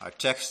Our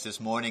text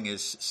this morning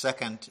is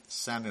 2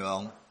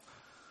 Samuel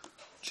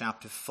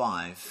chapter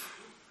 5,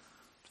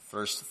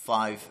 first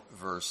 5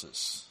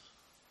 verses.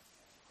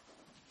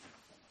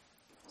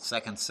 2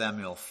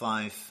 Samuel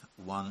 5,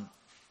 1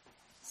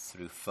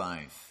 through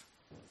 5.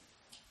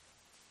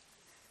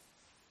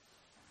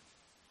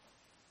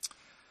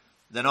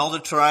 Then all the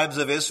tribes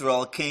of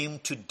Israel came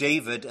to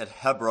David at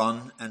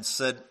Hebron and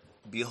said,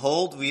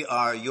 "Behold, we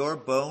are your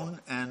bone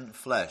and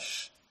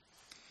flesh.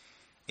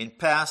 In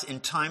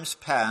times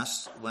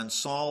past, when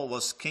Saul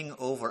was king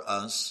over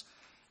us,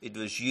 it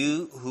was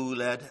you who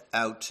led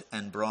out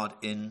and brought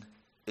in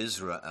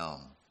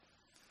Israel.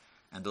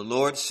 And the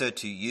Lord said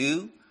to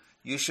you,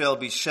 you shall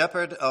be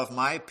shepherd of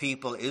my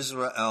people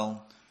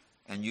Israel,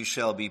 and you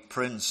shall be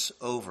prince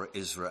over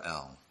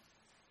Israel."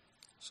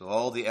 So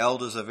all the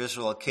elders of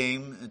Israel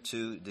came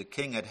to the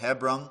king at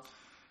Hebron,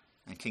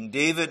 and King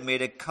David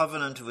made a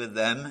covenant with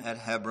them at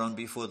Hebron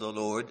before the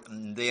Lord,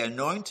 and they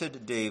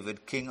anointed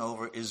David king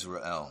over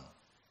Israel.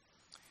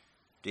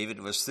 David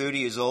was 30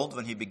 years old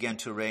when he began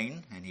to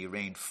reign, and he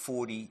reigned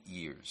 40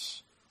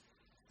 years.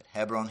 At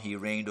Hebron he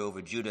reigned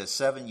over Judah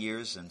 7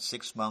 years and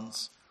 6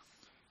 months,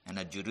 and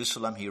at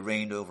Jerusalem he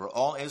reigned over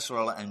all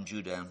Israel and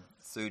Judah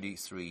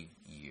 33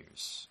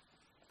 years.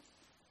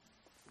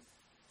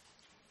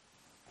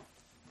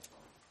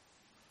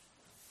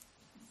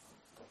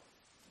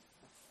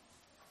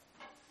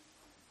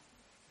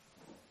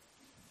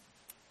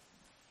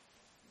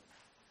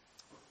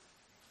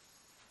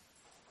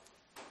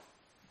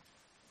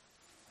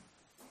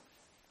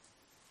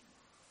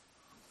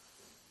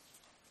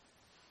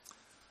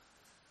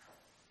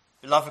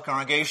 Beloved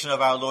congregation of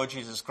our Lord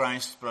Jesus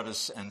Christ,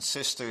 brothers and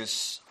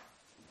sisters,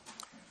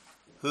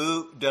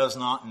 who does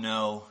not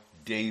know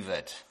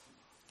David?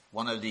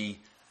 One of the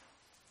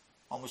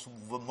almost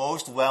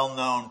most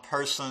well-known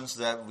persons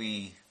that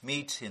we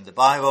meet in the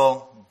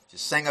Bible.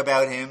 Just sing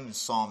about him in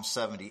Psalm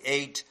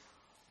 78.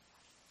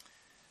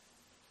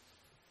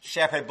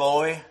 Shepherd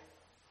boy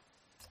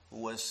who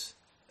was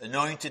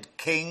anointed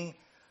king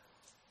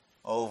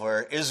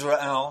over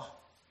Israel.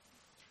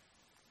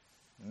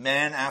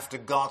 Man after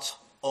God's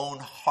own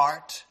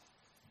heart.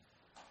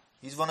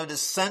 He's one of the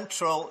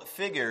central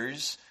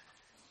figures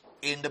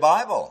in the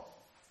Bible,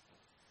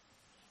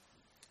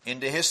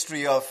 in the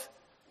history of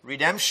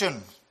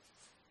redemption.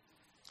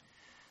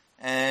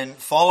 And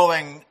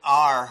following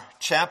our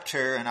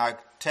chapter and our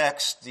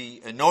text,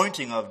 the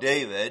anointing of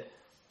David,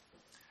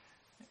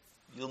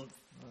 you'll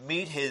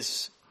meet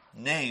his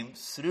name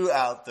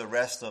throughout the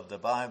rest of the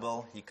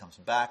Bible. He comes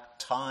back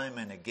time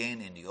and again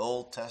in the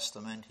Old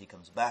Testament. He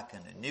comes back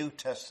in the New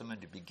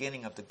Testament, the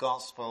beginning of the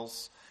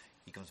Gospels.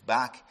 He comes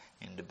back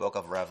in the book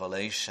of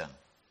Revelation.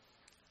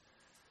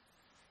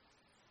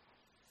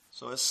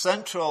 So a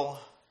central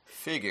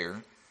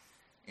figure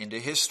in the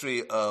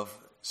history of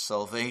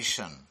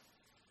salvation.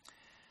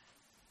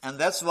 And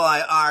that's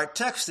why our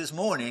text this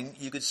morning,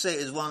 you could say,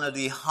 is one of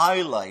the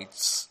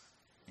highlights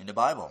in the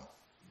Bible.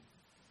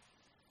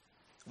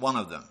 One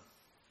of them.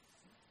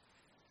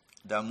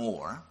 There are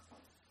more.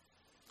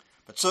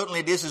 But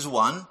certainly this is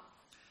one.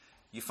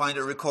 You find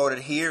it recorded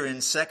here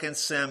in 2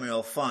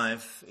 Samuel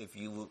 5, if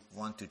you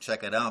want to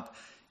check it up,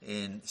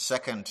 in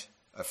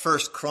 1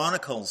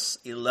 Chronicles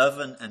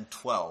 11 and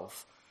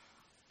 12.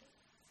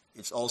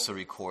 It's also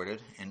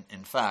recorded.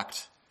 In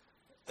fact,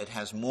 it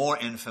has more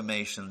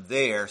information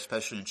there,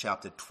 especially in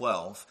chapter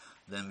 12,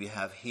 than we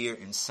have here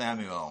in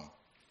Samuel.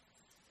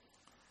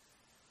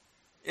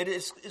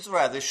 It's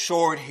rather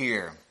short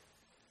here.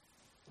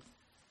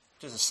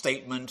 Just a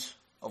statement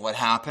of what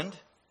happened.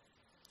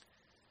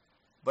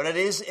 But it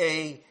is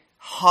a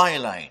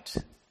highlight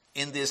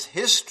in this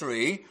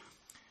history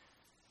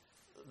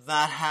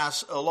that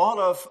has a lot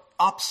of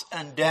ups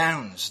and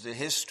downs, the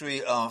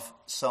history of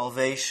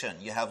salvation.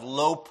 You have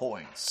low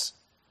points.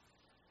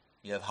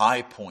 You have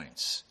high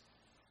points.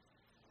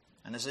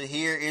 And I say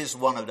here is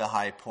one of the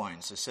high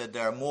points. I said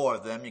there are more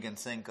of them. You can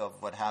think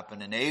of what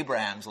happened in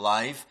Abraham's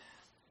life.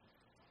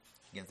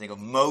 You can think of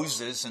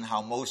Moses and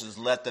how Moses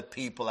led the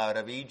people out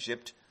of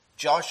Egypt.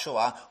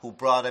 Joshua, who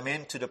brought them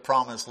into the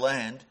promised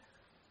land.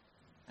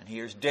 And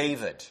here's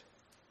David.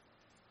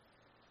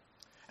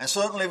 And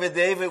certainly with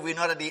David, we're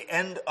not at the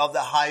end of the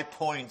high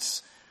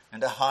points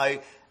and the high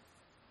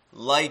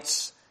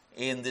lights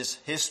in this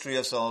history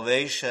of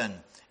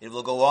salvation. It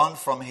will go on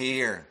from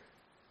here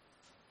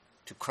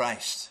to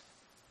Christ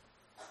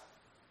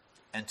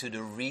and to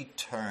the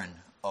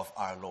return of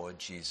our Lord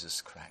Jesus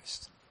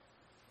Christ.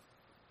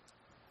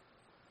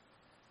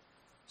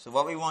 So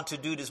what we want to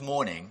do this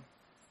morning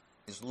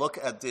is look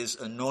at this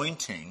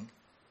anointing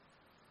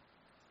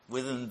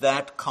within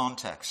that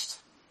context.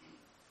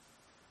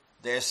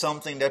 There's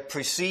something that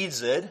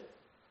precedes it.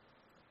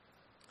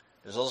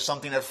 There's also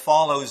something that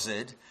follows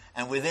it.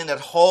 And within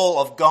that whole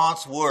of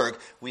God's work,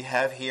 we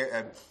have here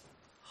a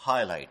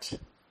highlight,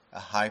 a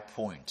high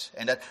point.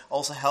 And that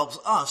also helps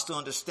us to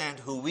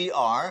understand who we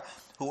are,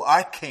 who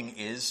our King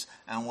is,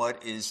 and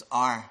what is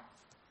our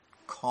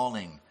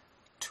calling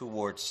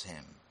towards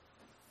him.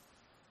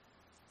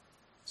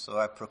 So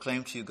I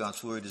proclaim to you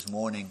God's word this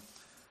morning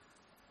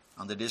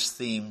under this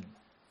theme,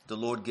 the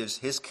Lord gives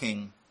his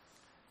king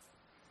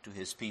to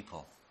his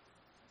people.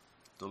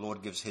 The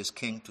Lord gives his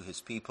king to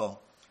his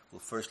people. We'll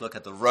first look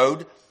at the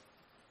road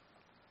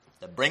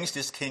that brings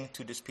this king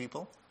to this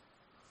people.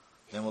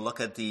 Then we'll look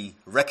at the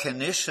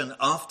recognition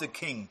of the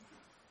king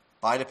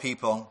by the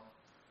people.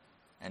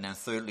 And then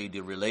thirdly,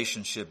 the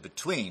relationship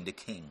between the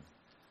king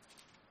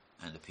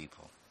and the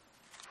people.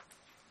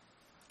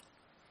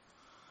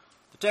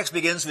 The text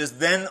begins with,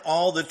 "Then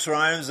all the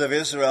tribes of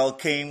Israel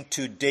came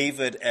to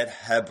David at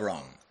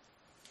Hebron."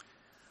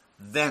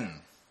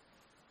 Then.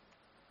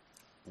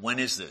 When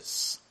is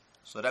this?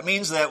 So that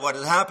means that what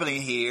is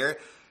happening here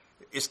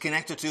is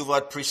connected to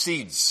what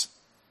precedes.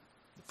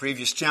 The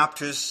previous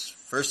chapters,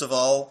 first of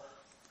all,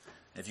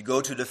 if you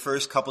go to the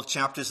first couple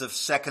chapters of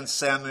 2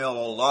 Samuel,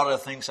 a lot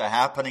of things are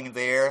happening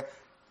there.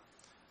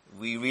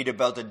 We read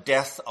about the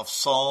death of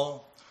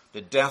Saul,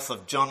 the death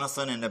of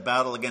Jonathan in the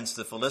battle against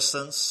the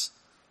Philistines.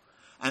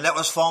 And that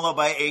was followed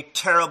by a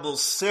terrible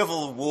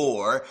civil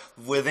war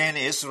within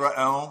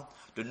Israel.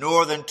 The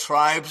northern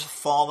tribes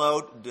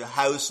followed the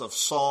house of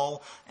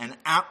Saul, and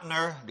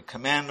Abner, the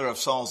commander of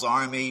Saul's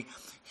army,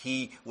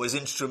 he was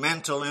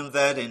instrumental in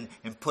that, in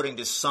putting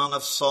the son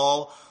of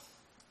Saul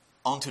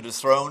onto the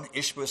throne,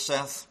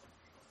 Ishbosheth.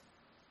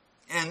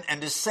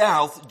 And the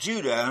south,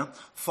 Judah,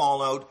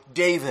 followed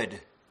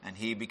David, and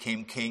he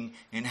became king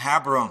in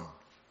Hebron.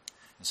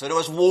 And so there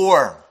was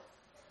war.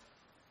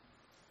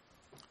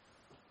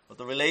 But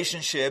the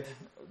relationship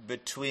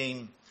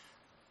between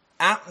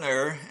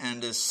Abner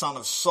and the son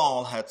of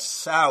Saul had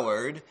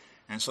soured,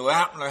 and so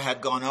Abner had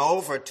gone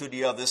over to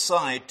the other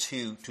side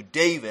to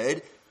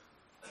David.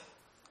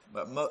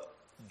 But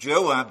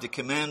Joab, the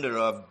commander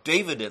of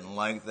David, didn't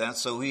like that,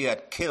 so he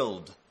had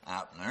killed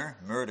Abner,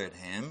 murdered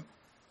him.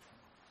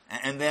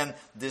 And then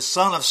the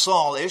son of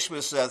Saul,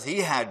 Ishbosheth,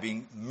 he had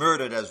been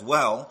murdered as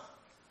well.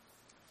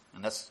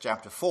 And that's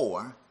chapter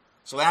 4.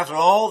 So after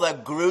all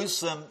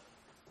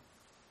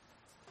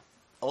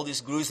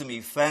these gruesome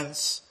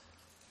events,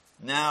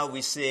 now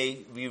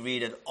we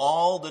read that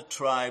all the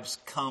tribes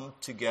come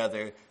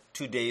together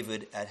to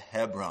David at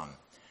Hebron.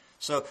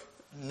 So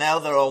now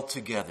they're all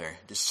together.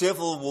 The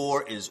civil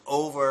war is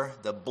over.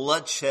 The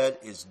bloodshed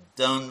is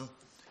done.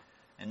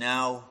 And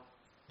now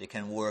they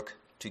can work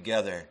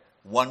together.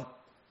 One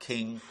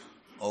king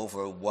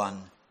over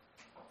one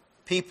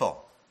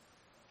people.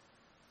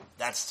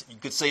 That's, you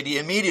could say, the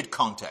immediate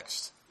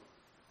context.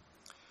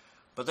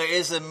 But there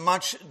is a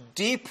much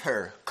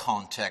deeper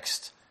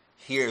context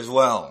here as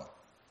well.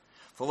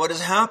 For what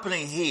is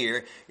happening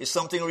here is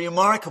something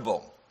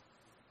remarkable.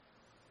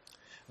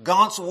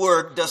 God's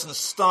work doesn't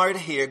start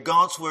here.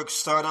 God's work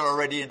started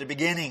already in the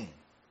beginning.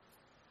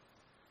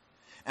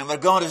 And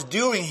what God is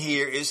doing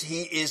here is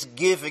he is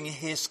giving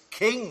his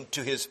king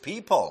to his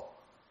people.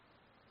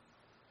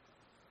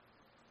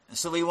 And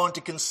so we want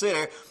to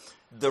consider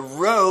the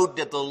road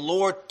that the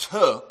Lord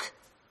took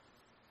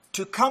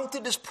to come to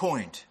this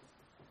point.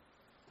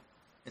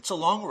 It's a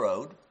long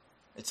road.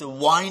 It's a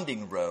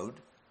winding road.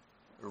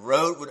 A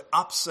road with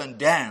ups and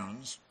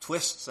downs,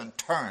 twists and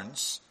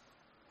turns.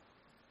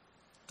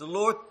 The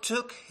Lord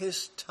took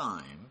his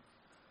time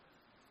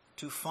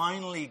to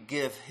finally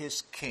give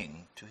his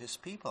king to his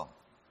people.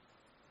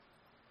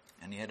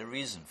 And he had a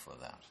reason for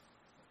that.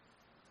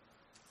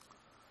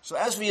 So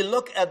as we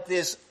look at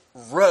this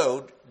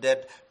road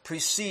that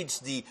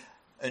precedes the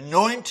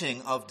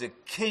anointing of the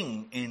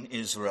king in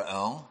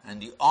Israel and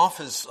the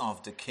office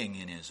of the king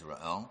in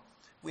Israel,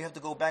 we have to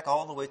go back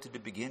all the way to the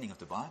beginning of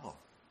the Bible.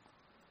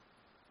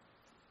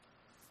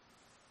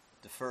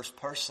 The first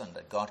person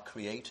that God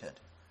created,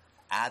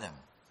 Adam.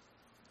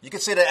 You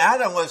could say that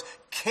Adam was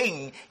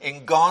king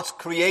in God's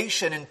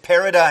creation in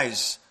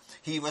paradise.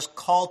 He was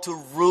called to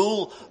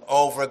rule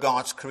over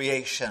God's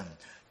creation,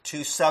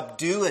 to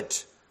subdue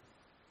it.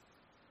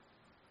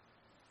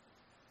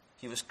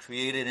 He was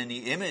created in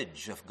the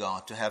image of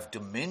God to have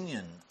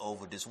dominion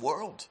over this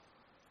world.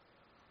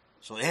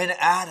 So in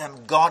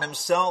Adam, God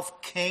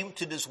himself came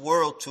to this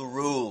world to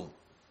rule.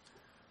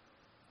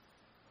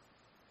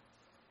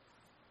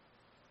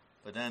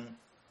 But then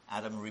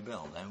Adam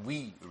rebelled, and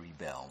we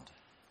rebelled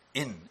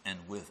in and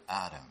with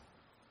Adam.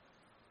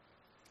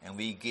 And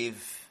we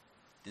gave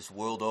this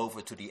world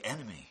over to the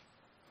enemy.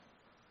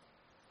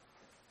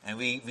 And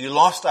we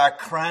lost our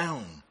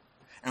crown.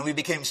 And we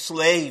became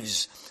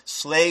slaves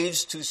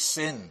to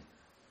sin.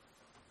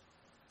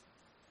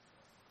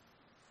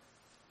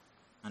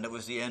 And that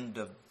was the end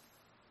of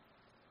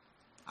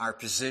our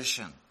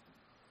position.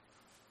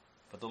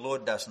 But the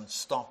Lord doesn't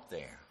stop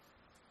there.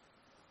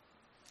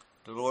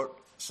 The Lord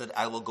said,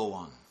 I will go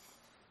on.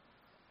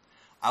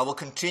 I will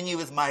continue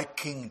with my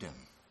kingdom.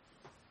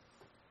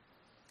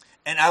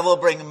 And I will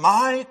bring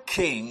my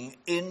king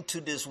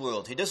into this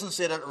world. He doesn't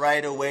say that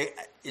right away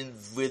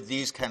with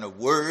these kind of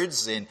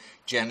words in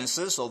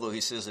Genesis, although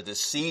he says that the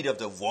seed of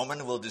the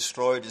woman will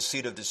destroy the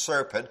seed of the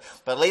serpent.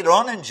 But later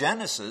on in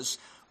Genesis,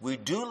 we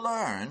do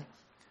learn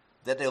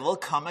that there will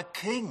come a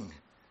king.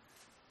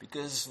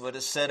 Because what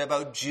is said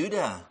about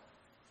Judah,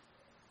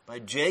 by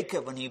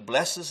Jacob when he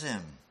blesses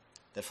him,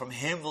 that from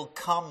him will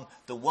come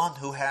the one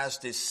who has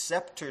this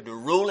scepter, the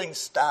ruling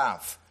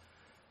staff,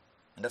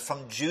 and that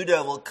from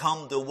Judah will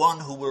come the one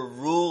who will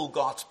rule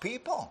God's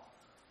people.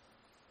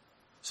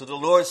 So the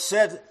Lord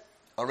said,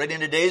 already in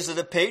the days of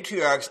the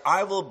patriarchs,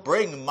 I will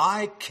bring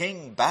my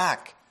king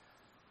back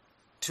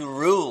to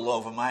rule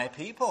over my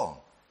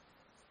people,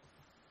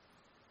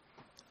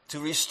 to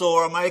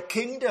restore my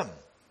kingdom.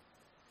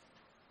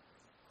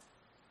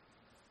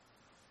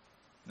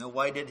 Now,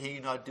 why did he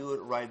not do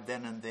it right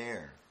then and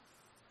there?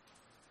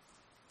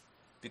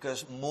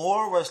 Because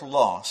more was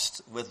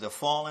lost with the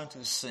fall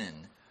into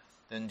sin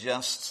than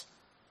just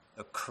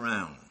a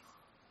crown.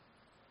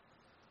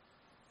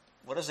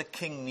 What does a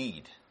king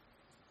need?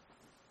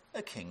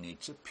 A king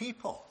needs a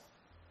people.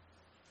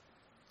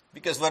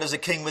 Because what is a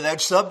king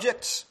without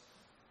subjects?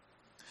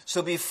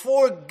 So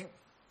before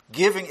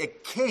giving a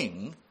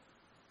king,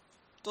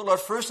 the Lord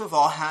first of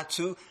all had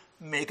to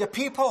make a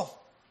people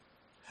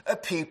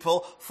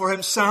for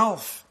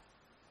himself.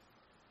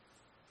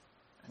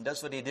 And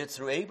that's what he did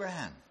through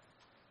Abraham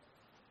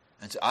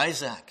and to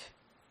Isaac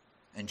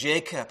and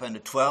Jacob and the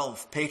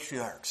 12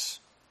 patriarchs.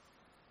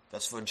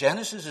 That's what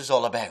Genesis is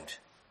all about.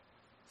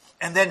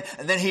 And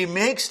then he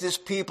makes this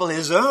people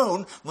his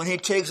own when he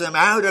takes them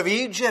out of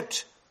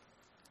Egypt.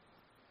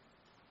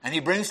 And he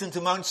brings them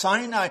to Mount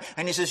Sinai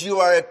and he says, you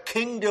are a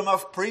kingdom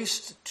of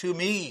priests to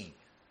me,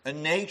 a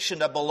nation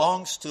that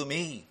belongs to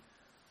me.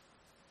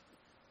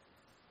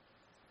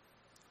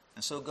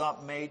 And so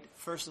God made,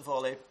 first of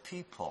all, a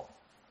people.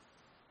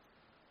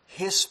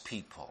 His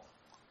people.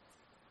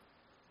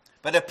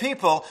 But a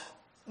people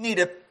need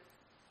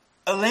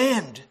a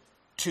land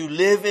to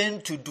live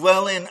in, to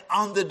dwell in,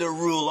 under the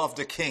rule of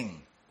the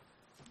king.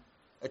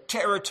 A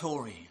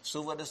territory.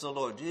 So what does the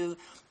Lord do?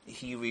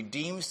 He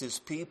redeems his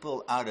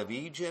people out of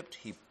Egypt.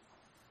 He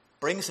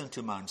brings them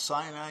to Mount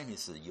Sinai. He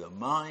says, you're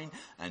mine,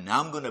 and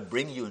now I'm going to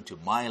bring you into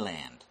my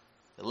land.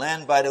 The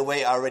land, by the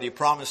way, already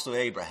promised to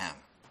Abraham.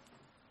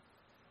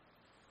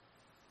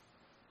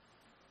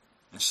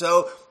 And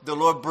so the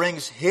Lord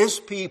brings his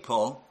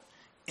people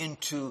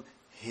into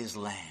his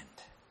land.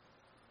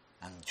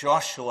 And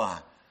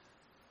Joshua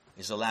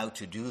is allowed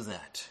to do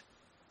that.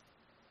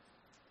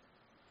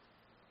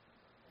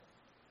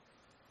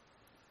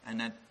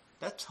 And at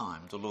that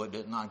time, the Lord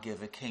did not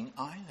give a king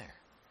either.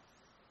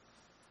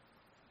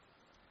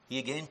 He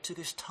again took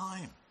his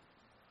time.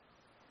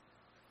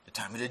 The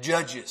time of the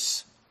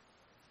judges.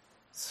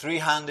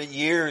 300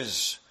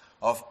 years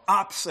of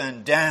ups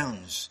and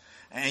downs.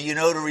 And you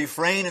know the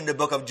refrain in the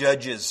book of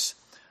Judges.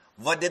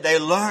 What did they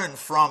learn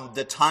from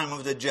the time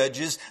of the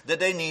judges?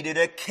 That they needed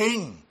a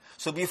king.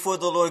 So before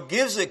the Lord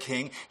gives a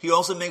king, he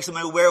also makes them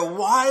aware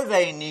why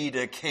they need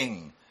a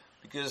king.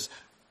 Because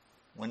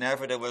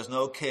whenever there was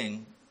no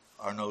king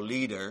or no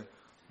leader,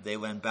 they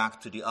went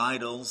back to the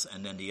idols,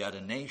 and then the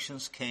other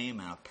nations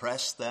came and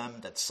oppressed them.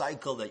 That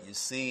cycle that you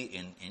see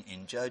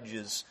in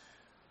Judges.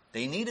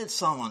 They needed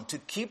someone to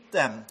keep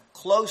them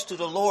close to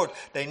the Lord.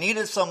 They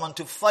needed someone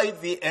to fight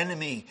the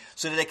enemy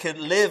so that they could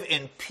live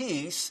in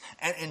peace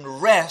and in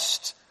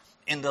rest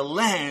in the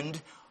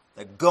land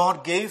that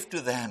God gave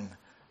to them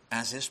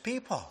as his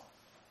people.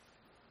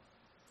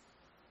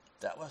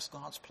 That was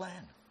God's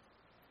plan.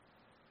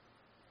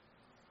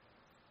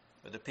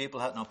 But the people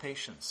had no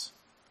patience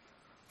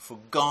for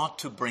God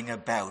to bring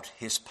about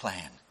his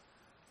plan.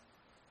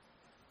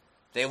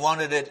 They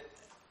wanted it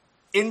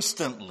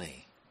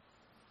instantly.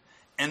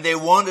 And they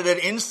wanted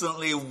it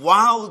instantly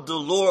while the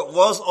Lord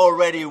was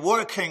already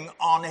working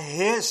on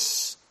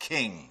his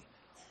king.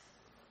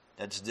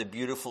 That's the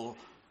beautiful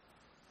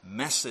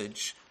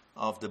message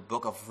of the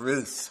book of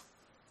Ruth.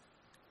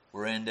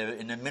 We're in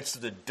the midst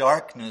of the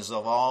darkness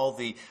of all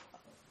the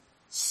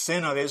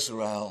sin of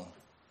Israel.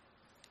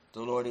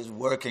 The Lord is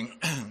working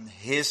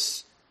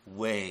his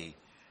way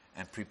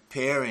and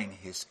preparing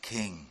his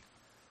king.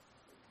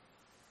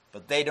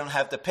 But they don't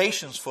have the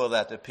patience for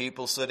that, the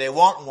people, so they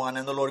want one,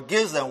 and the Lord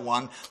gives them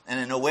one, and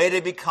in a way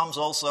it becomes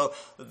also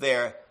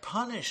their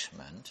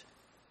punishment.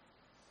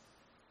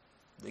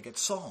 They get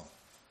Saul.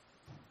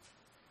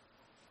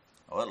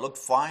 Well, it looked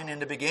fine in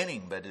the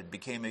beginning, but it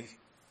became a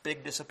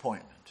big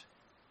disappointment.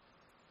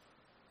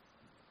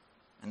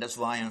 And that's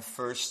why in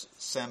 1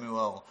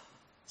 Samuel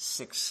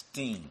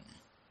 16,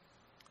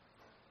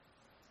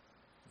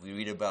 we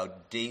read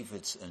about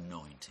David's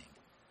anointing.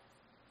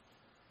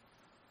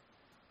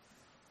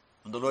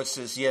 And the Lord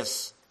says,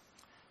 yes,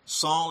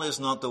 Saul is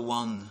not the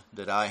one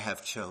that I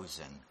have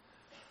chosen.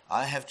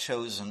 I have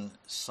chosen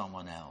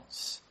someone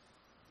else.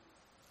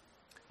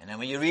 And then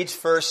when you reach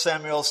 1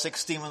 Samuel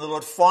 16, when the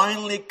Lord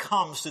finally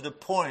comes to the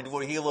point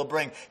where he will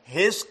bring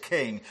his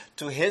king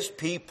to his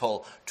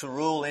people to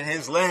rule in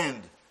his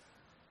land,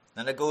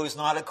 then it goes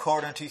not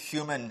according to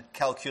human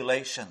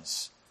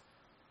calculations.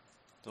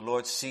 The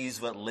Lord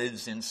sees what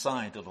lives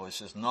inside. The Lord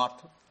says,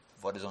 not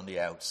what is on the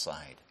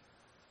outside.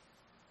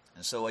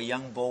 And so a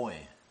young boy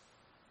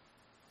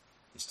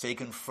is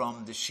taken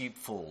from the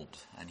sheepfold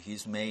and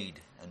he's made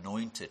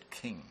anointed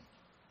king.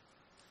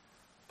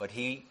 But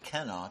he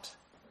cannot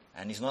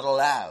and he's not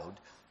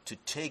allowed to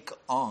take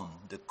on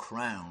the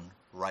crown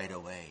right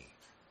away.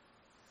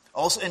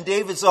 Also in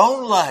David's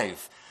own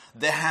life,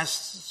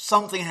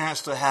 something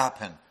has to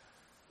happen.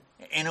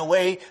 In a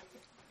way,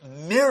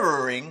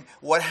 mirroring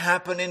what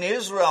happened in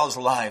Israel's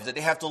life, that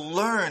they have to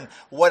learn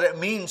what it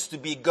means to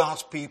be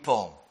God's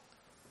people.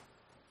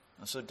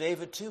 And so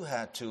David too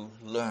had to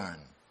learn.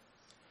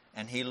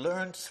 And he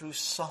learned through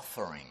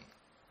suffering.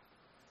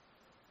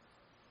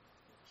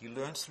 He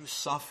learned through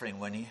suffering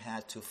when he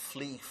had to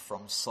flee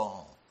from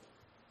Saul.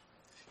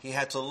 He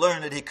had to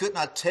learn that he could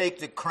not take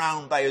the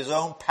crown by his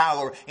own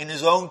power in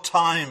his own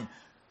time,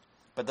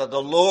 but that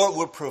the Lord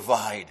would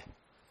provide.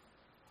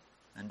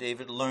 And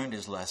David learned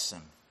his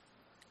lesson.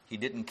 He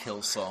didn't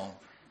kill Saul,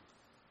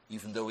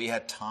 even though he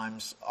had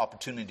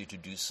opportunity to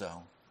do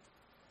so.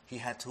 He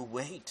had to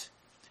wait.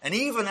 And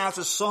even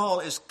after Saul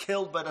is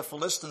killed by the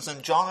Philistines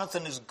and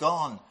Jonathan is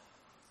gone,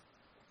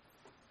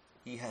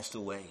 he has to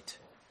wait.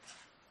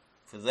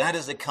 For that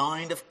is the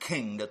kind of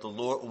king that the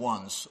Lord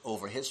wants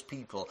over his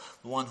people.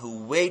 The one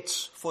who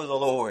waits for the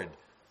Lord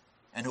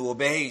and who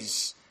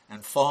obeys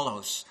and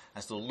follows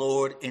as the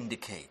Lord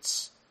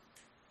indicates.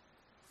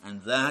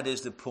 And that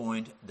is the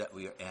point that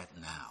we are at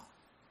now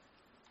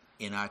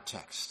in our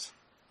text.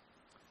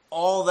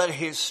 All that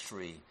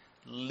history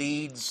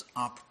leads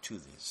up to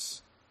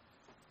this.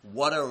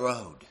 What a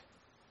road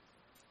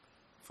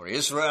for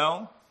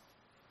Israel,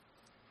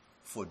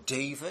 for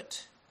David,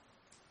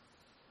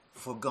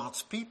 for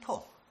God's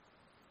people.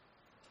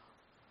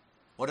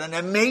 What an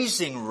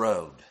amazing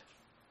road.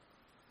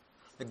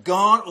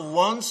 God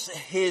wants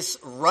his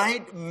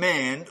right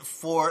man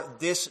for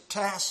this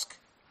task,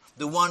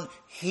 the one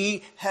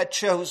he had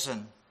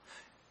chosen,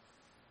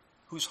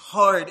 whose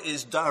heart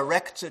is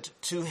directed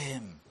to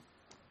him.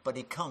 But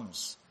he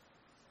comes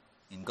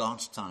in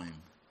God's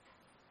time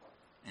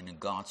and in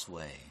God's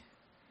way.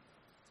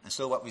 And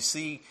so what we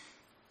see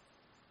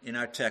in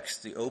our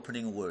text, the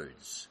opening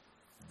words,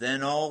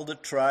 then all the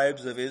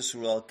tribes of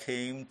Israel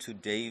came to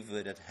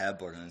David at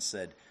Hebron and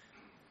said,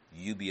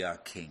 you be our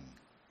king.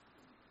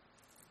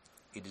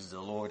 It is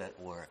the Lord at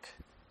work.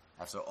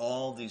 After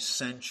all these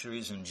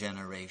centuries and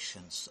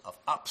generations of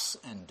ups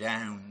and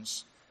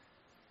downs,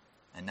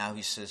 and now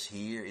he says,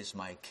 here is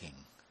my king.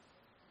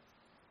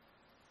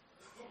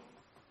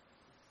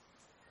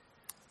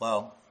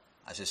 Well,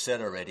 as I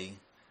said already,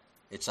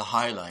 it's a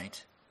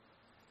highlight,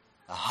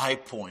 a high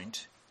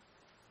point,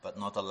 but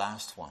not the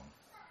last one.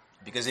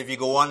 Because if you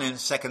go on in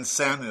 2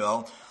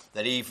 Samuel,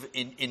 that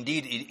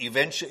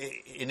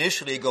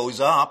initially goes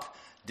up,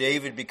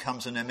 David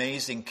becomes an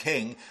amazing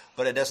king,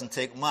 but it doesn't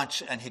take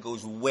much, and he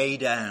goes way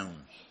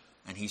down.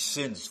 And he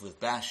sins with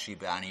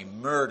Bathsheba, and he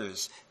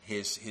murders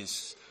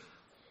his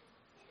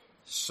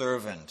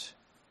servant.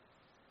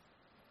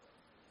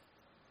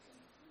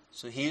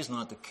 So he is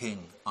not the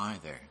king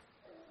either,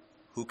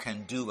 who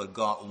can do what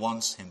God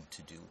wants him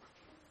to do.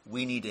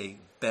 We need a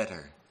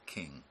better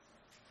king.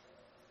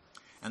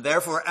 And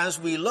therefore, as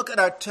we look at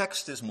our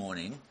text this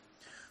morning,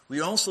 we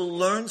also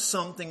learn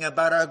something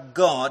about our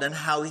God and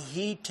how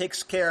he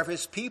takes care of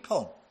his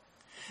people.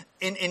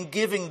 In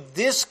giving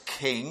this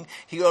king,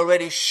 he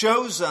already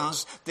shows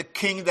us the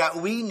king that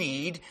we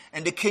need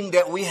and the king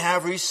that we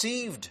have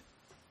received.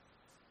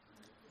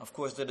 Of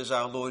course, that is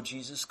our Lord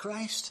Jesus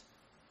Christ.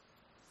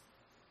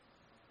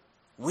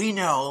 We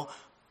know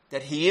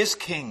that he is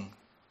king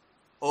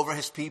over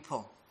his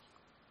people,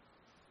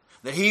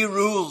 that he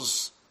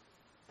rules,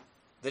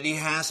 that he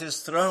has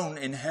his throne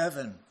in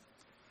heaven.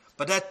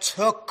 But that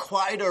took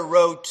quite a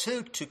road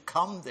too to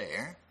come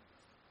there.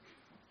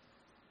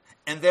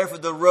 And therefore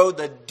the road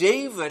that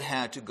David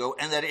had to go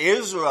and that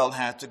Israel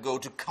had to go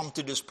to come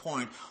to this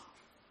point,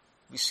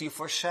 we see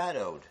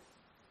foreshadowed.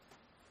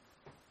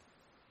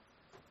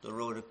 The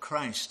road that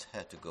Christ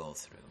had to go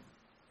through.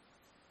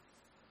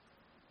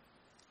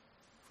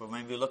 For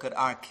when we look at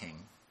our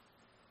King,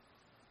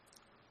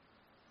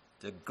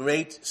 the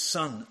great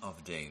Son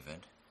of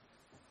David,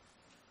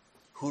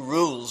 who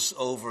rules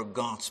over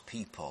God's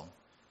people,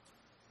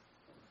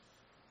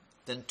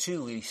 then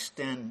too we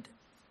stand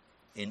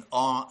in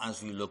awe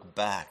as we look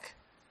back.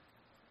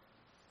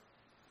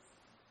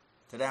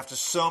 That after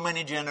so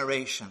many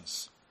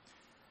generations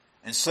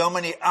and so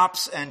many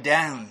ups and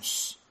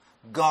downs,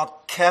 God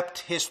kept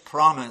his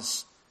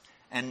promise.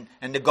 And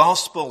the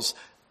Gospels,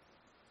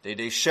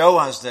 they show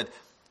us that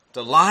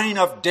the line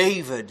of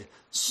David,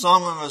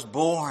 Solomon was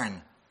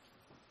born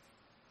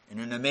in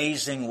an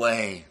amazing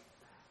way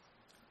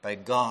by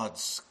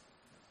God's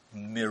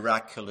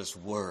miraculous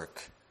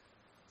work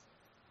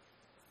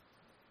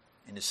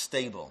in a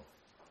stable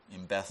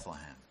in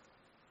Bethlehem.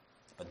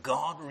 But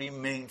God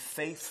remained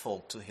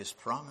faithful to his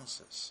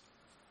promises.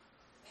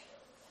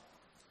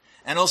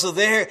 And also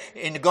there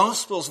in the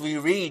Gospels we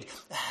read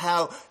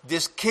how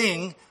this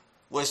king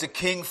was the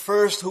king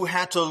first who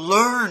had to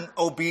learn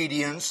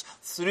obedience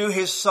through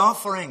his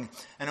suffering.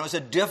 And it was a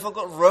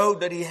difficult road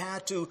that he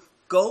had to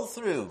go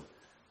through.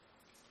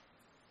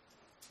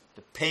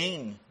 The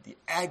pain, the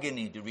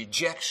agony, the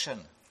rejection,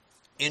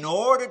 in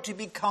order to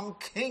become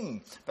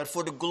king. But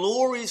for the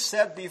glory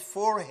set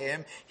before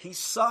him, he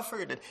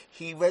suffered it.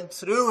 He went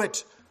through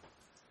it.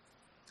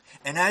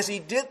 And as he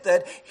did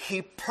that,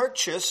 he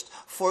purchased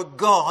for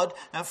God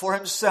and for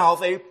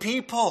himself a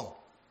people.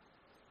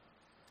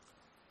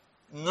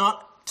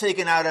 Not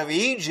taken out of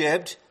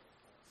Egypt,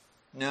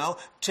 no,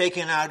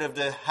 taken out of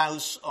the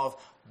house of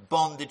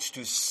bondage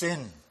to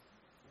sin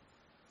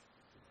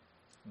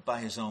by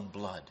his own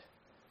blood.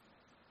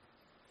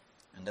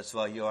 And that's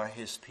why you are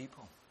his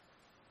people.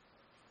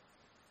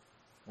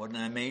 What an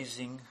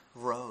amazing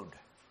road.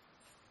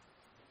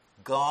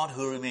 God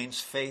who remains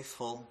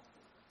faithful,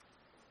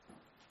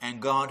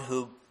 and God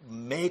who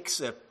makes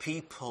a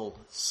people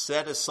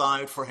set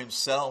aside for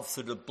himself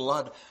through the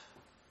blood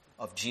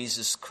of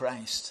Jesus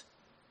Christ.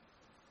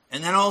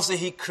 And then also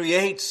he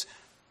creates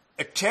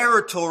a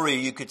territory,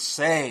 you could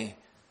say,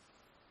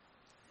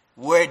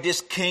 where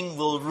this king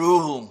will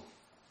rule.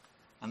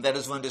 And that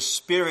is when the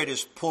Spirit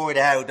is poured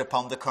out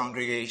upon the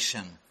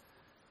congregation.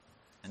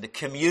 And the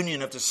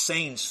communion of the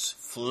saints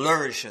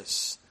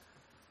flourishes.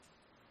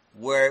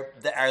 Where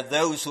there are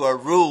those who are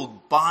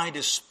ruled by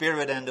the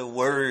Spirit and the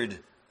Word.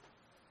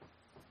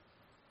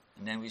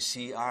 And then we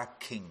see our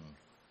King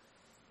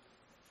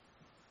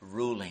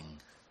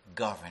ruling,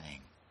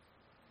 governing.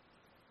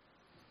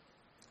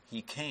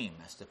 He came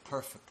as the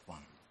perfect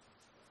one.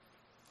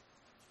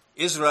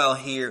 Israel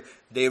here,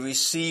 they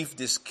received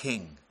this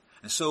king.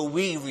 And so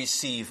we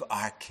receive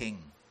our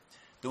king.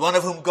 The one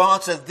of whom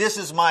God said, "This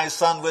is my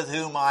son with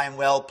whom I am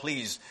well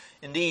pleased."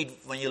 Indeed,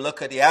 when you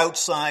look at the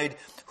outside,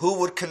 who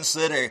would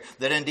consider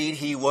that indeed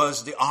he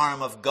was the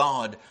arm of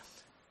God?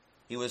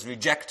 He was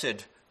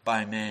rejected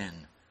by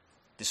men,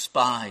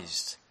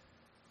 despised.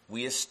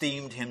 We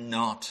esteemed him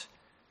not,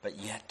 but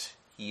yet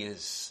he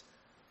is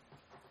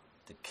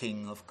the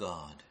King of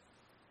God,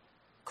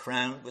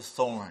 crowned with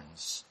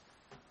thorns,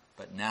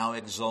 but now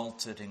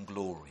exalted in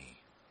glory.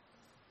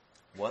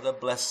 What a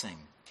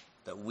blessing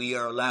that we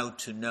are allowed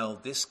to know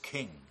this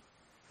King.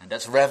 And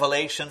that's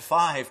Revelation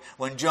 5.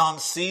 When John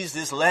sees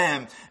this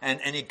lamb,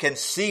 and he can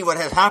see what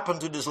has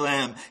happened to this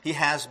lamb. He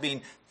has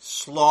been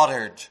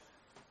slaughtered.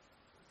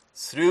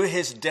 Through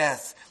his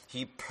death,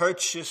 he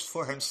purchased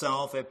for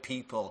himself a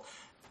people,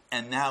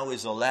 and now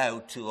is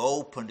allowed to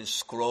open the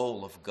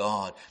scroll of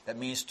God. That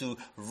means to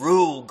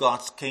rule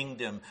God's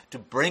kingdom, to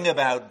bring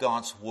about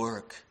God's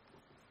work.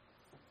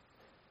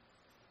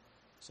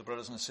 So,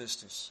 brothers and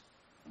sisters,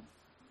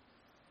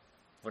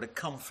 what a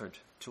comfort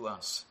to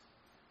us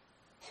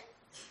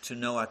to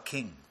know our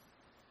King,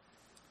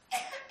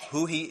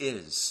 who he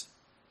is,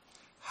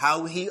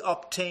 how he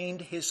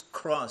obtained his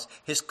cross,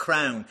 his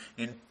crown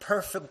in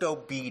perfect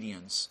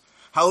obedience,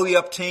 how he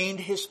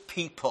obtained his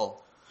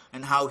people,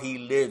 and how he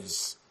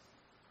lives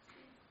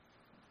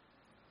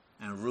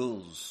and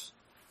rules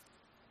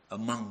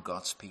among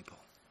God's people.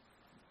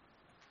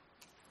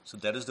 So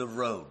that is the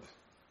road.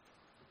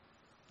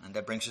 And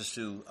that brings us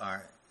to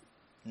our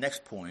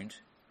next point,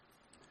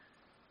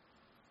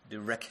 the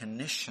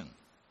recognition.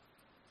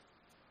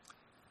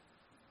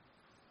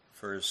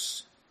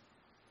 Verse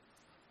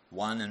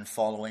 1 and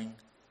following.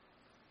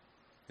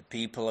 The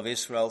people of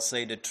Israel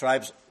say,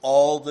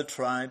 all the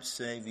tribes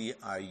say, "We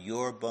are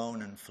your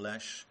bone and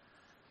flesh.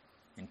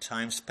 In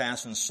times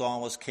past when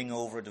Saul was king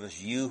over it,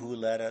 was you who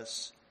led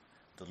us.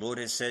 The Lord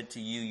has said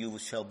to you, you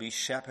shall be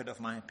shepherd of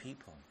my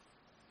people."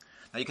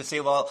 Now you can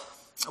say, well,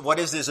 what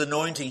is this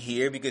anointing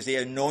here? Because they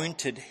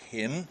anointed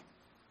him.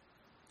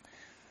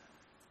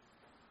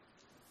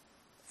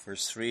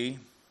 Verse 3.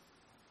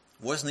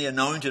 Wasn't he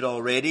anointed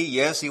already?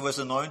 Yes, he was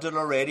anointed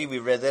already. We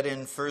read that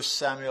in 1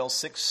 Samuel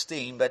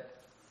 16.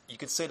 But you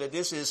could say that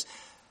this is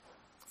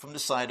from the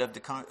side of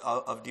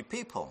the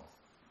people.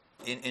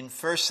 In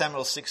 1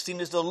 Samuel 16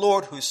 is the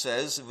Lord who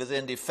says,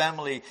 within the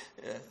family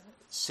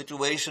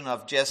situation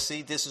of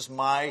Jesse, "This is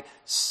my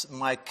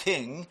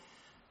king."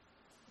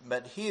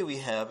 But here we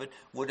have it,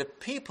 where the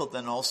people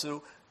then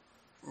also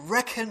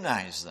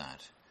recognize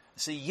that.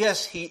 Say,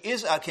 yes, he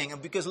is our king.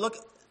 And because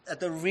look at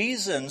the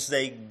reasons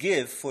they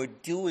give for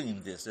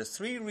doing this. There's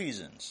 3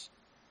 reasons.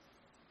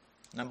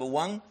 Number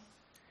 1,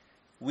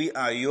 we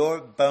are your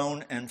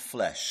bone and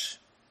flesh.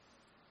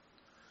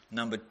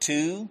 Number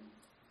 2,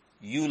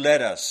 you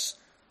led us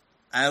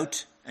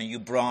out and you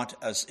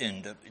brought us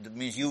in. That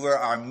means you were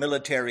our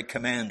military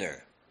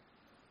commander.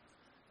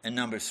 And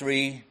number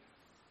 3,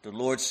 the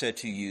Lord said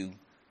to you,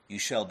 "You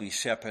shall be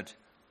shepherd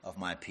of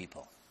my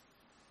people."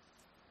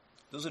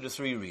 Those are the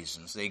 3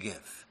 reasons they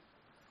give.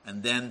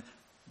 And then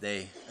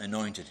they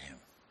anointed him.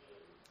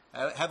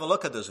 Have a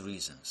look at those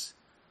reasons.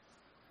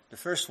 The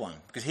first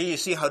one, because here you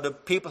see how the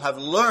people have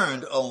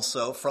learned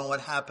also from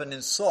what happened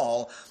in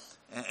Saul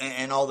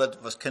and all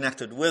that was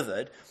connected with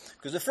it.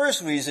 Because the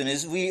first reason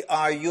is, we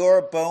are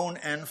your bone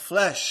and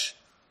flesh.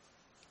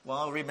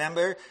 Well,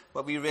 remember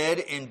what we read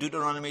in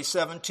Deuteronomy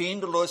 17.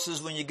 The Lord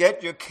says, when you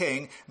get your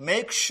king,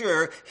 make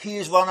sure he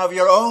is one of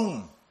your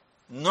own,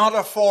 not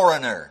a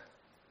foreigner.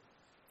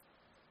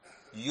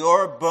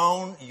 Your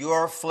bone,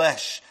 your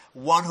flesh,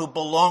 one who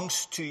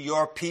belongs to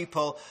your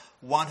people,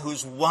 one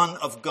who's one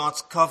of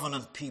God's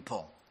covenant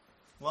people.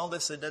 Well, they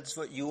said, that's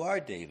what you are,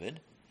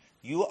 David.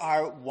 You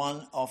are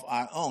one of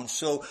our own.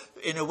 So,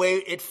 in a way,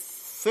 it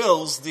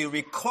fulfills the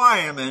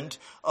requirement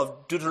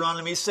of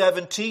Deuteronomy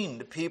 17.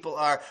 The people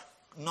are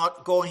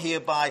not going here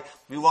by,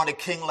 we want a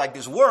king like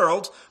this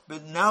world,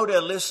 but now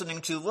they're listening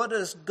to, what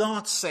does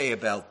God say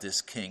about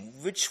this king?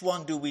 Which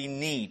one do we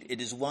need? It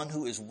is one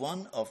who is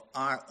one of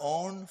our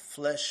own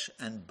flesh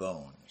and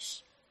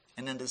bones.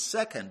 And then the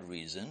second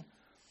reason,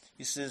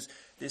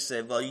 they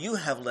say, well, you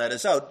have led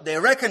us out. They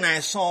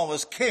recognize Saul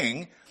was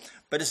king,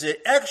 but they say,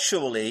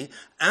 actually,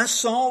 as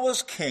Saul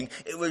was king,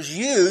 it was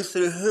you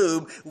through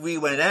whom we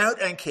went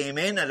out and came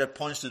in, and it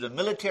points to the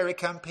military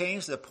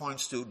campaigns, that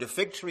points to the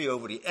victory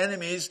over the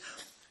enemies.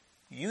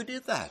 You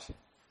did that.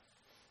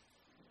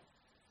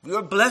 We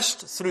were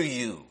blessed through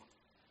you.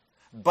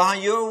 By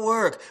your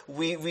work,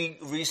 we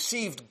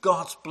received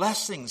God's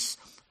blessings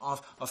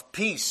of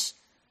peace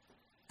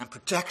and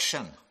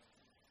protection.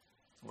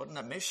 Wasn't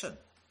that mission?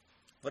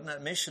 Wasn't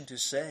that mission to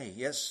say,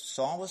 yes,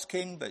 Saul was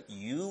king, but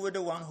you were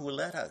the one who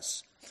led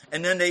us?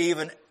 And then they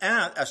even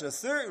add, as a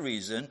third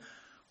reason,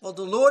 well,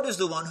 the Lord is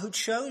the one who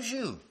chose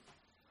you.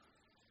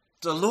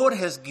 The Lord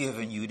has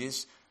given you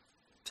this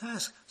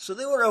task. So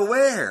they were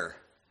aware.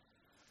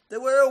 They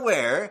were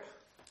aware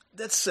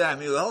that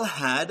Samuel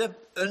had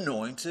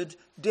anointed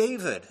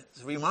David.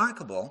 It's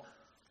remarkable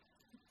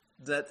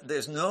that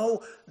there's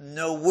no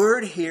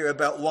word here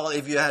about, well,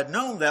 if you had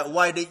known that,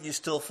 why didn't you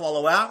still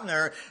follow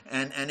Abner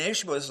and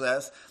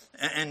Ishbosheth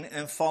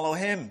and follow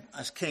him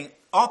as king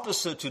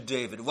opposite to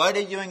David? Why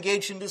did you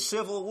engage in this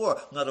civil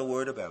war? Not a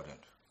word about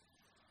it.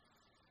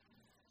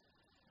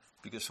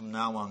 Because from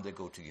now on they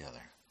go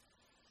together.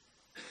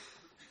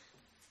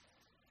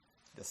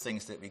 The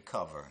things that we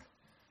cover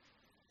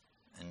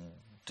and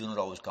do not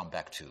always come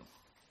back to.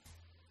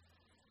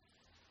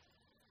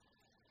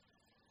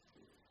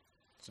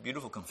 It's a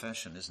beautiful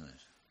confession, isn't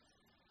it?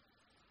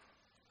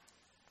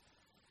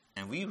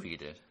 And we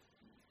read it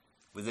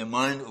with in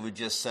mind what we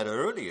just said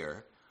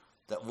earlier,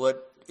 that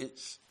what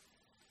is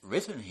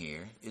written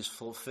here is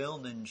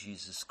fulfilled in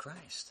Jesus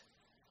Christ.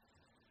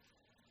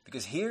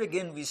 Because here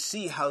again we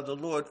see how the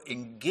Lord,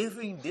 in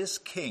giving this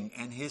king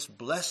and his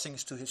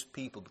blessings to his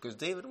people, because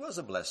David was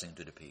a blessing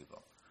to the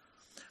people,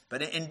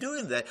 but in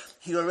doing that,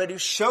 he already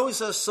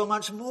shows us so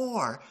much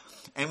more.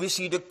 And we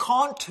see the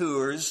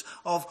contours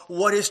of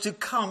what is to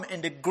come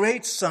in the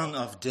great Son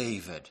of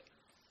David.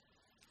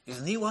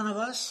 Isn't he one of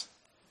us?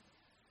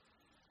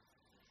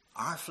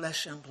 Our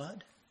flesh and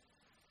blood.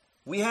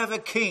 We have a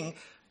king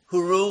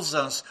who rules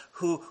us,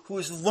 who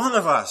is one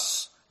of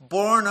us,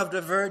 born of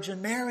the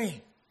Virgin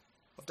Mary,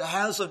 of the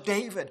house of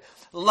David,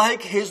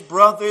 like his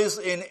brothers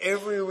in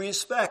every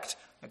respect,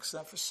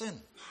 except for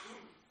sin.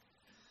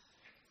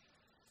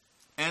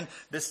 And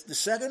the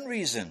second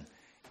reason,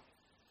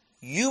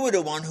 you were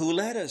the one who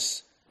led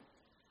us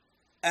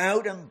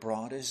out and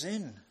brought us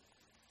in.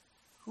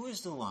 Who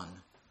is the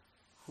one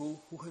who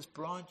has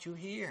brought you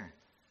here?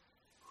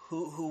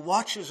 Who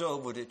watches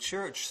over the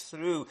church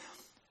through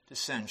the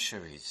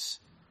centuries?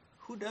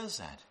 Who does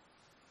that?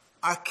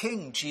 Our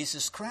King,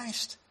 Jesus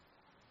Christ.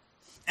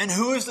 And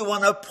who is the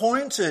one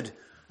appointed?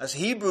 As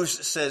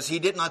Hebrews says, he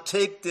did not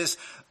take this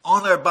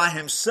honor by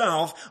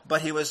himself,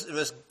 but it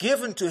was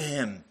given to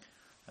him.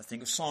 I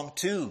think of Psalm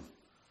 2.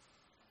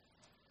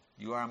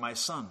 You are my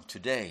son.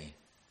 Today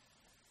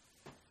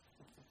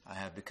I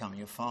have become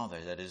your father.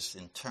 That is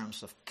in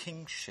terms of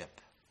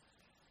kingship.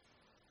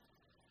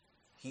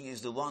 He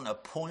is the one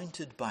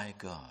appointed by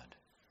God.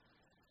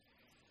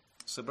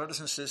 So brothers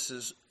and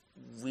sisters,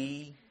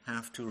 we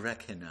have to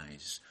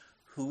recognize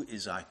who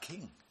is our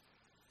king.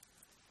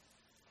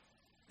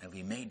 And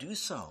we may do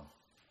so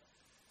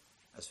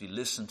as we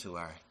listen to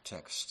our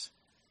text.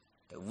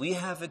 That we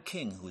have a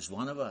king who is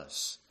one of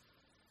us,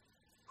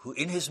 who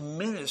in his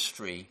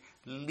ministry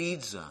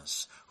leads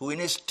us, who in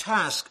his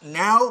task,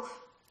 now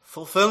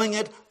fulfilling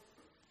it,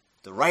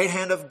 the right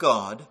hand of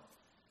God,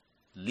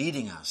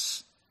 leading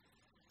us,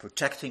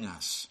 protecting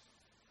us.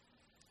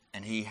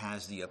 And he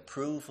has the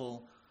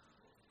approval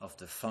of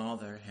the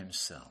Father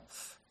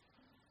himself,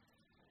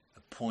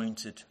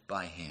 appointed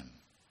by him.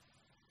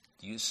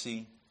 Do you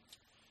see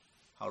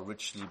how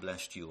richly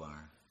blessed you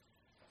are?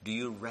 Do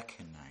you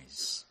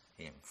recognize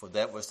him? For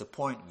that was the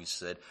point we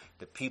said.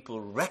 The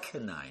people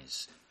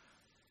recognize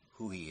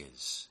who he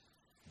is.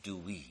 Do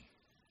we?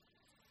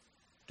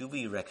 Do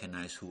we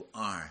recognize who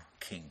our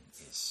king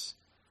is?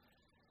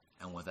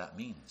 And what that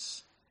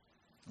means?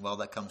 Well,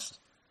 that comes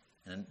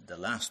in the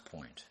last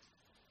point.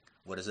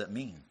 What does that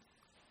mean?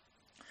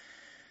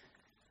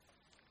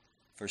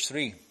 Verse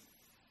 3.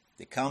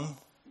 They come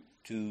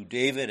to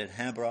David at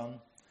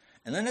Hebron.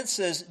 And then it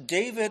says,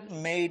 David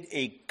made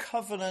a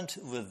covenant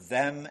with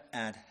them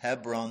at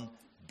Hebron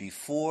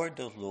before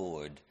the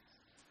Lord.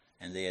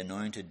 And they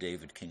anointed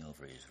David king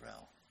over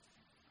Israel.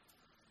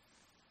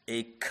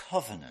 A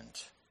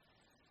covenant.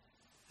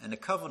 And a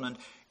covenant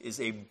is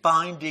a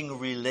binding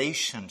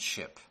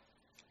relationship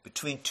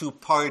between two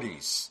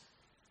parties,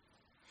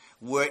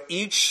 where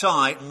each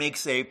side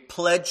makes a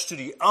pledge to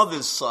the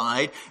other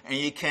side, and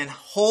you can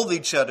hold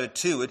each other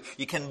to it.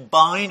 You can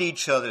bind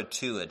each other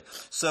to it.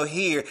 So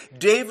here,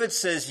 David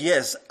says,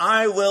 yes,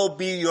 I will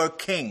be your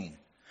king.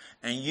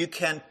 And you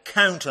can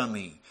count on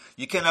me.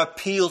 You can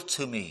appeal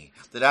to me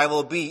that I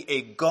will be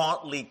a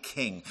godly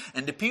king.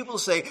 And the people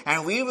say,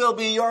 and we will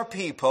be your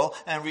people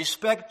and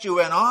respect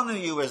you and honor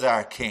you as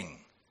our king.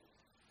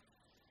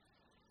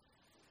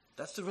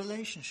 That's the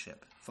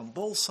relationship from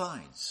both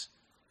sides.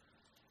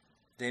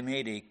 They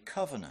made a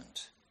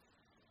covenant,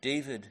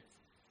 David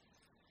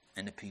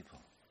and the people.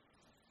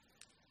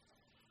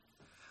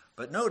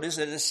 But notice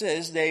that it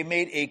says they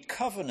made a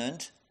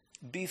covenant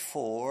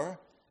before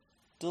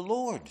the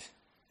Lord.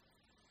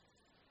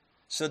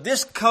 So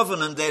this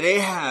covenant that they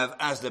have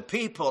as the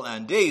people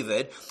and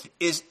David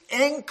is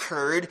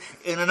anchored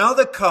in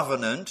another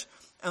covenant,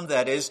 and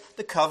that is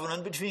the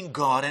covenant between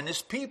God and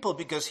his people,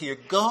 because here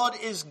God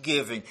is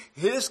giving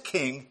his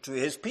king to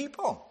his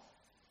people.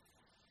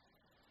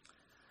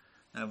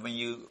 Now when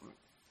you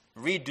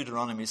read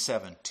Deuteronomy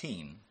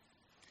 17,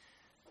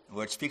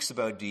 where it speaks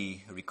about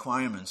the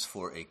requirements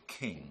for a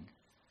king,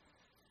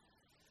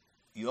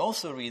 you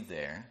also read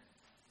there,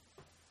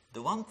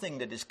 the one thing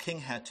that this king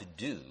had to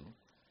do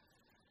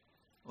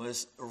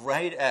was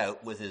write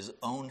out with his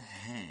own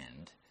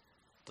hand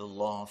the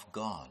law of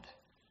God.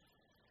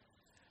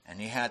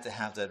 And he had to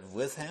have that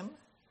with him.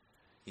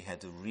 He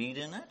had to read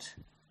in it.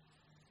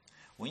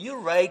 When you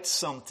write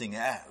something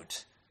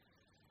out,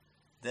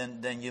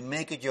 then you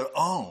make it your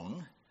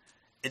own.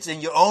 It's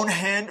in your own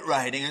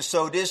handwriting. And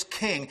so this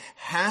king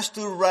has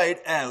to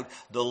write out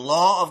the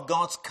law of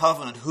God's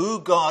covenant,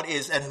 who God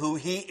is and who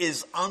he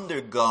is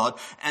under God,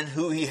 and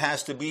who he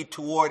has to be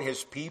toward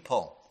his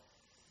people.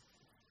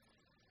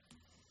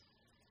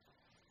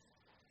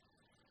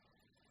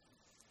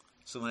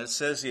 So when it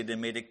says here they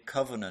made a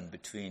covenant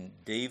between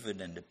David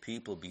and the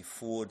people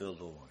before the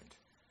Lord,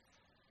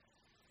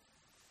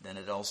 then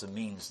it also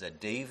means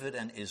that David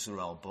and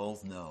Israel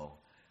both know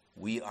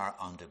we are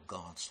under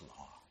God's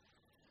law.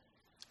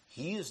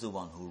 He is the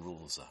one who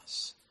rules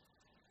us.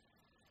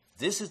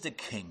 This is the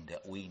king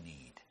that we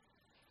need.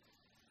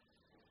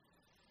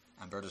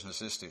 And brothers and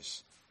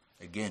sisters,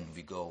 again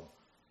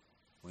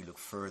we look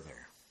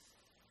further.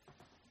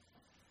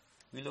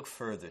 We look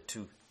further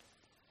to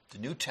the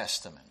New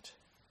Testament.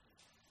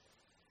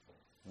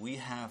 We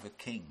have a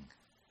king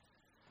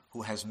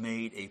who has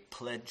made a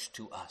pledge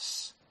to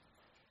us,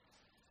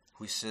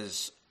 who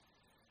says,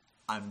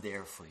 I'm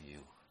there for you.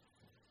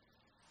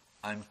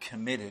 I'm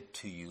committed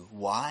to you.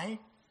 Why?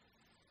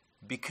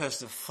 Because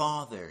the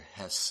Father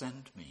has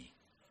sent me.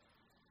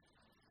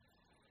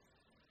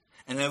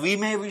 And then we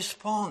may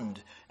respond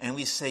and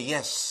we say,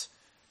 yes,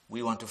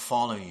 we want to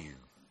follow you.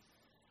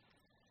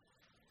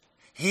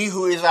 He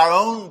who is our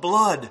own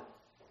blood,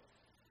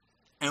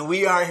 and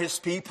we are his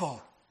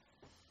people.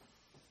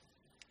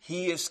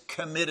 He is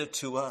committed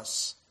to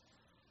us.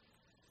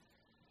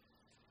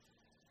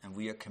 And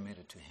we are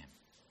committed to him.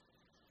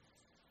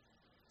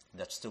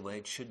 That's the way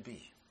it should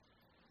be.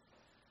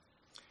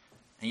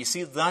 And you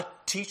see,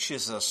 that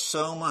teaches us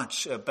so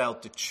much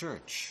about the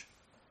church,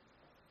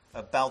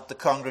 about the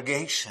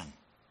congregation.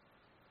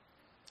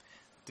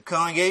 The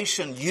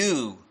congregation,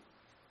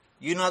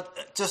 you're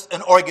not just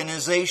an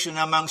organization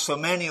among so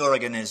many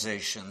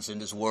organizations in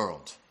this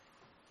world.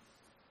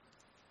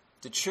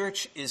 The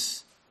church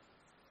is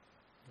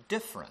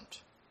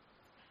different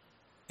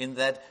in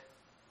that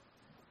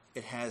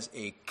it has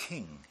a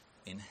king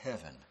in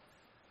heaven,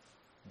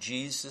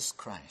 Jesus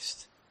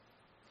Christ.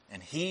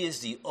 And he is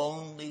the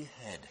only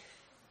head.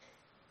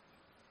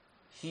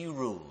 He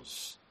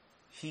rules.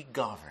 He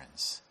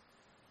governs.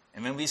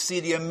 And when we see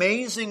the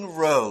amazing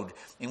road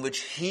in which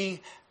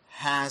he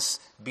has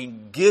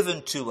been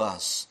given to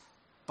us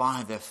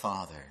by the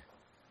Father,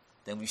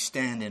 then we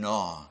stand in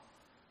awe.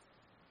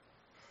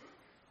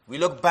 We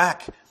look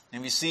back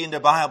and we see in the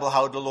Bible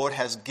how the Lord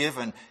has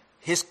given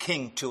his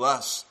king to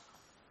us.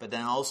 But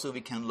then also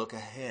we can look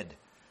ahead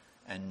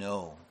and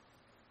know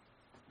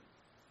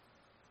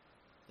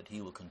that he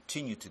will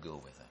continue to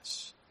go with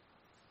us.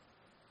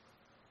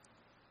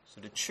 So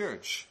the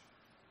church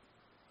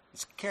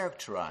is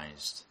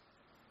characterized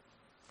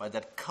by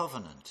that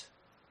covenant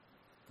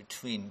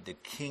between the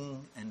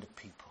king and the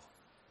people.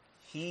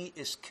 He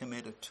is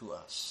committed to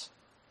us,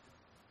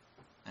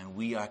 and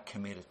we are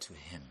committed to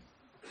him.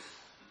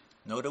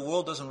 No, the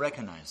world doesn't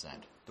recognize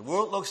that. The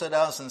world looks at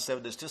us and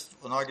says, there's just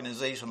an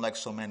organization like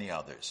so many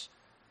others,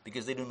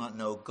 because they do not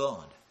know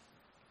God.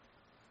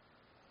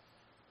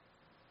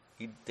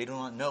 They do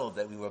not know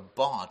that we were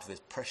bought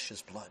with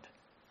precious blood.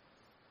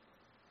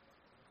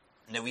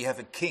 And that we have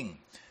a king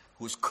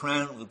who is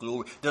crowned with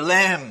glory. The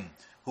Lamb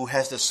who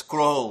has the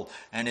scroll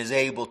and is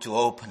able to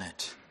open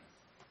it.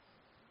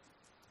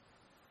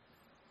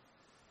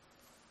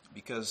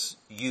 Because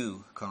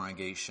you,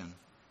 congregation,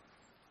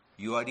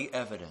 you are the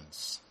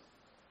evidence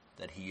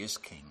that he is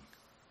king.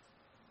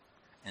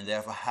 And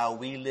therefore how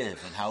we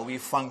live and how we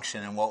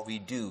function and what we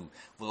do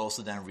will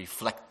also then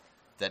reflect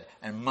that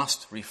and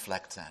must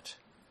reflect that.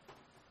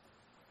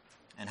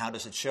 And how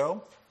does it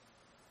show?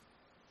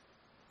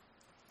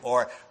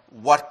 Or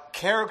what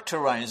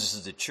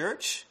characterizes the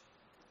church?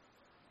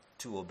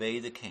 To obey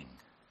the king.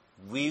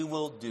 We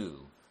will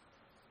do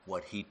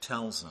what he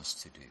tells us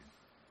to do.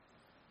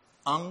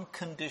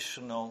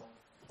 unconditional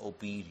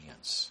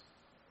obedience.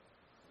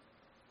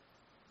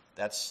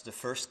 That's the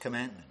first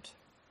commandment.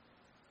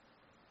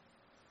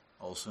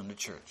 Also in the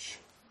church.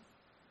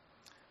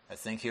 I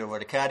think here where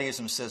the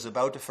Catechism says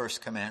about the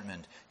first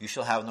commandment, you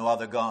shall have no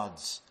other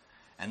gods.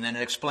 And then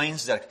it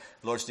explains that,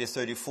 Lord's Day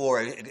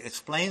 34, it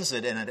explains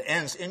it and it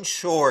ends, in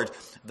short,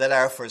 that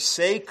I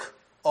forsake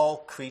all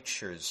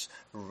creatures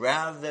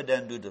rather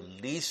than do the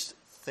least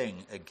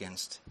thing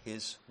against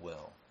his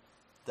will.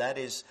 That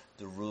is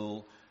the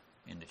rule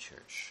in the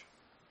church.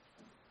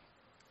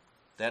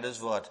 That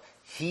is what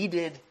he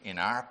did in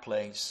our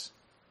place,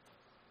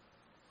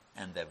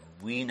 and that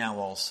we now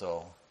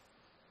also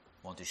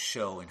want to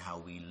show in how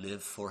we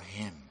live for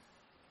him.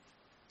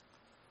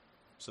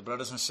 So,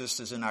 brothers and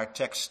sisters, in our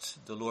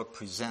text, the Lord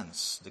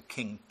presents the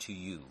King to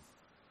you.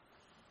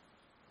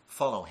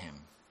 Follow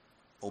him,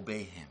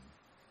 obey him,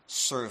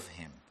 serve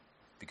him,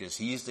 because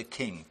he is the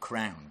King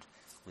crowned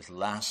with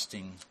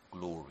lasting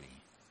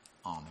glory.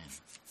 Amen.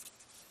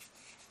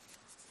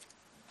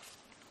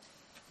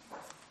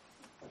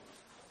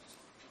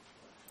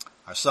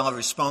 Our song of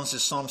response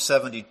is Psalm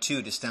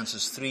 72, the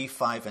stanzas 3,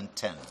 5, and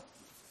 10.